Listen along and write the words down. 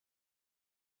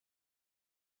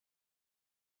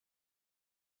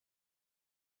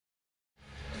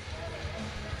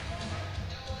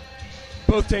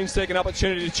both teams take an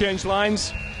opportunity to change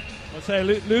lines. I'd say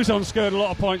Luzon scored a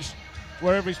lot of points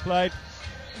wherever he's played.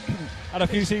 Had a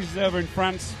few seasons over in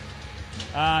France,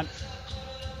 and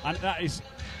that's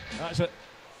a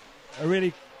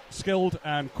really skilled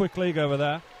and quick league over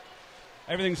there.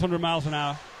 Everything's 100 miles an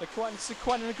hour. It's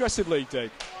quite an aggressive league,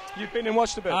 Dave. You've been and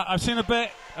watched a bit. I've seen a bit.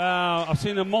 I've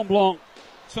seen the Mont Blanc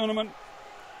tournament,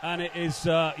 and it is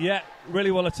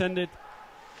really well attended.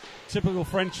 Typical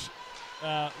French,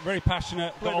 very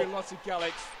passionate. Played with lots of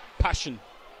Gaelic passion.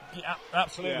 Yeah,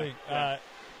 absolutely. Yeah.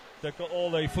 They've got all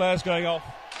the flares going off.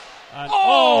 And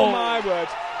my word!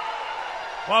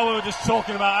 While we were just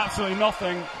talking about absolutely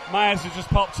nothing, Myers has just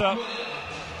popped up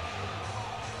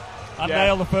and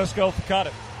nailed the first goal for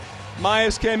Cardiff.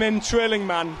 Myers came in trailing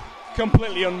man,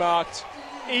 completely unmarked,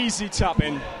 easy tap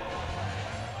in.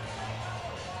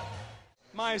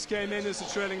 Myers came in as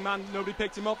a trailing man, nobody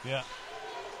picked him up. Yeah.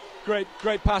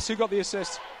 Great pass. Who got the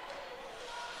assist?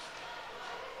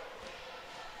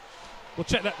 We'll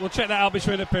check that out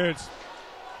between the periods.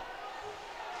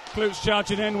 Klutz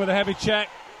charging in with a heavy check.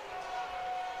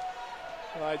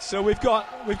 Right, so we've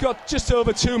got just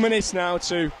over 2 minutes now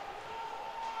to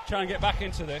try and get back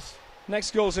into this.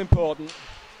 Next goal's important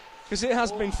because it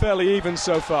has been fairly even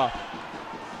so far.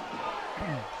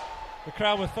 The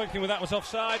crowd were thinking that was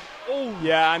offside. Oh,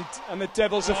 yeah, and the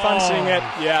Devils are fancying it.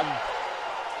 Yeah,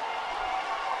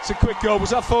 it's a quick goal.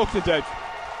 Was that Faulkner, Dave?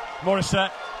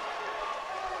 Morissette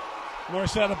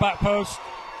at the back post.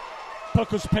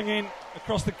 Puck was pinging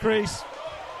across the crease.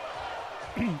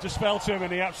 Just fell to him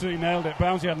and he absolutely nailed it.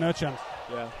 Brownsy had no chance.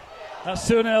 Yeah. That's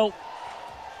 2-0.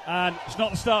 And it's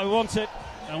not the start we wanted.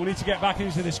 And we need to get back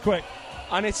into this quick.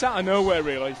 And it's out of nowhere,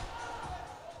 really.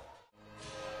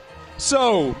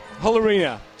 So, Hull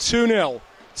Arena, 2-0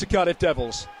 to Cardiff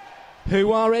Devils,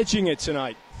 who are edging it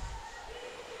tonight.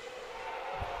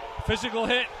 Physical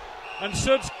hit. And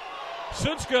Suds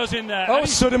goes in there. Oh,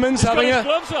 Suderman's having his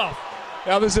gloves off.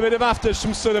 Yeah, there's a bit of afters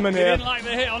from Suderman here. He didn't like the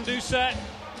hit on Doucette.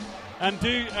 And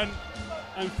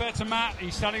fair to Matt,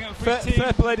 he's standing up for his team.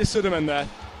 Fair play to Suderman there.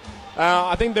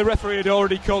 I think the referee had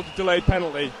already called a delayed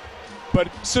penalty, but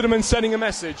Suderman's sending a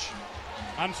message.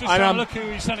 I'm just trying to look who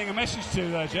he's sending a message to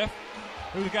there, Jeff.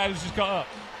 Who the guy who's just got up.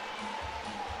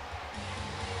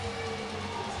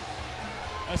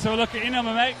 Let's have a look at Inham,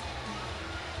 mate.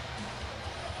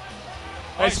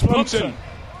 It's Plumpton.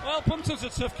 Well, Plumpton's a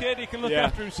tough kid. He can look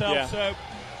after himself. Yeah. So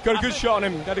got a good shot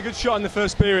on him. Got a good shot in the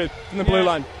first period from the blue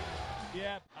line.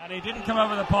 Yeah, and he didn't come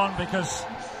over the pond because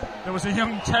there was a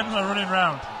young Chandler running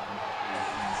round.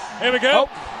 Here we go.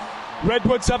 Oh,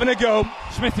 Redwood's having a go.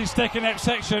 Smithy's taking next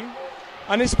section.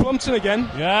 And it's Plumpton again.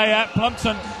 Yeah,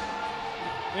 Plumpton.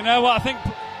 You know what?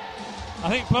 I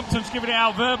think Plumpton's giving it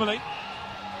out verbally,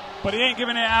 but he ain't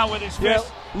giving it out with his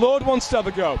fist. Lord wants to have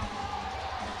a go.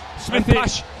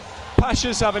 Smithy.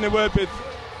 Pasha's having a word with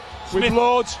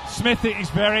Lord. Smithy is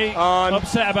very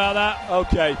upset about that.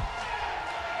 Okay.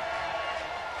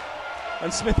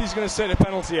 And Smithy's going to set a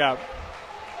penalty out.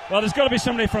 Well, there's got to be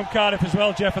somebody from Cardiff as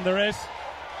well, Jeff, and there is.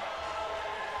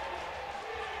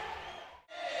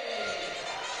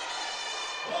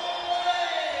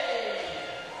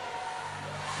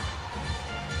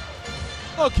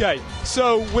 Okay,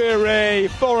 so we're a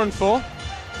 4-4.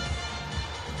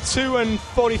 2 and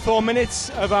 44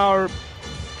 minutes of our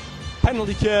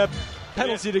penalty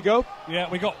to go. Yeah,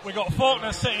 we got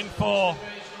Faulkner sitting for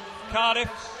Cardiff.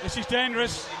 This is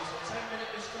dangerous.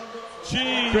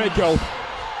 Jeez. Great goal.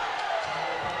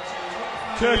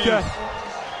 Kirker.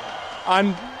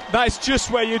 And that's just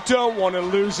where you don't want to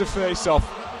lose a face-off.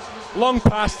 Long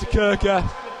pass to Kirker.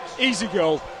 Easy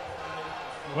goal.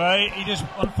 Well, he just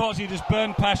unfortunately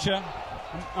burned Pasha.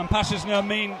 And Pasha's no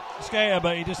mean skater,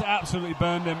 but he just absolutely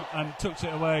burned him and tucked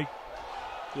it away.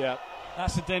 Yeah.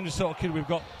 That's a dangerous sort of kid we've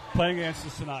got playing against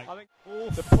us tonight. I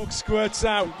think the puck squirts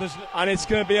out, and it's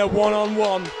going to be a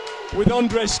one-on-one with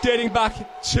Andre skating back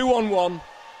 2-on-1.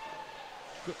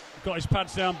 Got his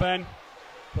pads down, Ben.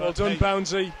 Well done,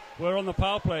 Bouncy. We're on the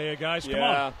power play here, guys. Come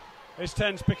on. It's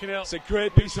 10's picking it up. It's a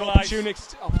great piece of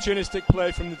opportunistic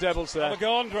play from the Devils there. Have a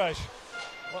go, Andres.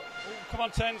 Well, come on,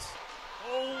 10's.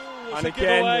 Oh, and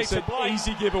again, it's an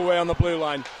easy giveaway on the blue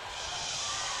line.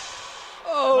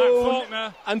 Oh,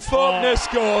 Faulkner. And Faulkner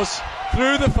scores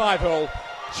through the 5-hole.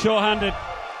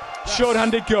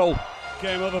 Short-handed goal.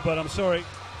 Game over, but I'm sorry.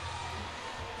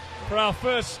 For our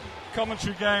first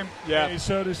commentary game, it is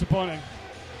so disappointing.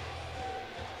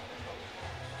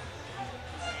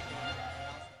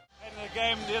 In the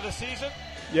game the other season,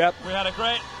 we had a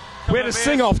great. We had a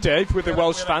sing-off, Dave, with the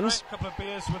Welsh fans. A couple of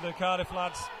beers with the Cardiff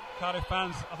lads. Cardiff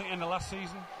fans, I think, in the last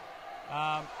season.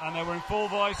 And they were in full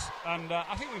voice, and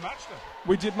I think we matched them.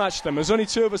 We did match them. There's only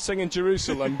 2 of us singing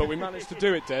Jerusalem, but we managed to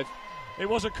do it, Dave. It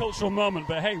was a cultural moment,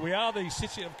 but hey, we are the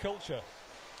city of culture.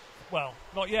 Well,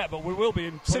 not yet, but we will be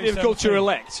in 2017. City of Culture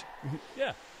elect.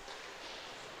 Yeah.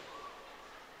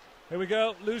 Here we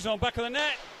go. Luzon back of the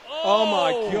net. Oh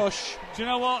my gosh. Do you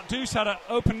know what? Deuce had an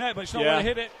open net, but it's not going to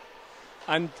hit it.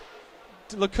 And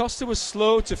Lacosta was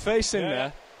slow to face in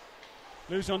there.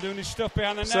 Luzon doing his stuff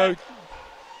behind the net. So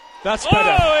that's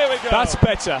better. Oh, here we go. That's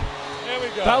better. Here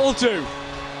we go. That'll do.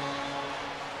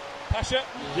 Pasha.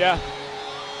 Yeah.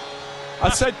 I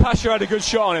said Pasha had a good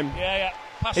shot on him. Yeah.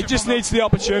 Pasha he just needs the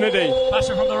opportunity.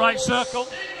 Pasha from the right circle.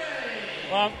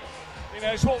 You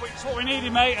know, it's what we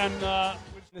needed, mate. And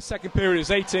the second period is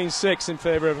 18-6 in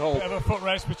favour of Hull. Bit of a foot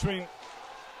race between.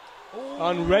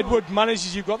 And Redwood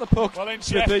manages. You've got the puck, well,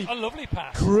 Smithy. A lovely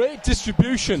pass. Great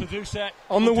distribution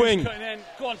on the wing.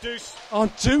 Go on, Deuce.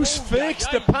 Deuce fakes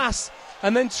the pass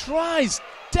and then tries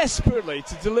desperately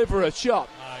to deliver a shot.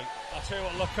 I'll tell you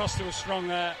what, Lacosta was strong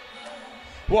there.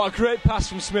 What a great pass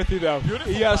from Smithy, though.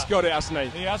 Beautiful he has pass. got it, hasn't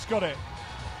he? He has got it.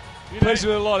 Plays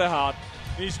with a lot of heart.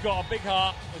 He's got a big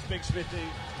heart, as Big Smithy.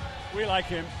 We like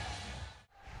him.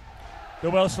 The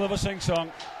Welsh love a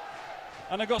sing-song.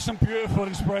 And I've got some beautiful,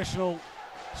 inspirational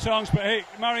songs. But hey,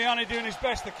 Mariani doing his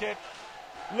best, the kid.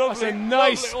 Lovely. That's a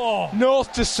nice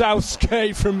north to south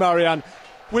skate from Marianne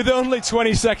with only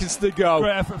 20 seconds to go.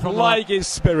 Great effort from like his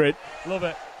spirit. Love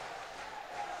it.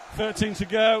 13 to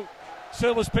go.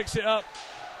 Silvers picks it up.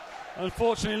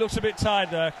 Unfortunately, looks a bit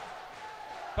tired there.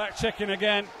 Back checking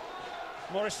again.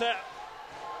 Morissette.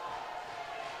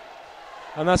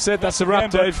 And that's it. That's a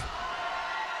wrap, Dave.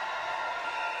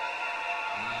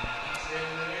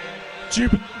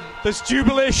 There's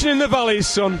jubilation in the valleys,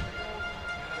 son.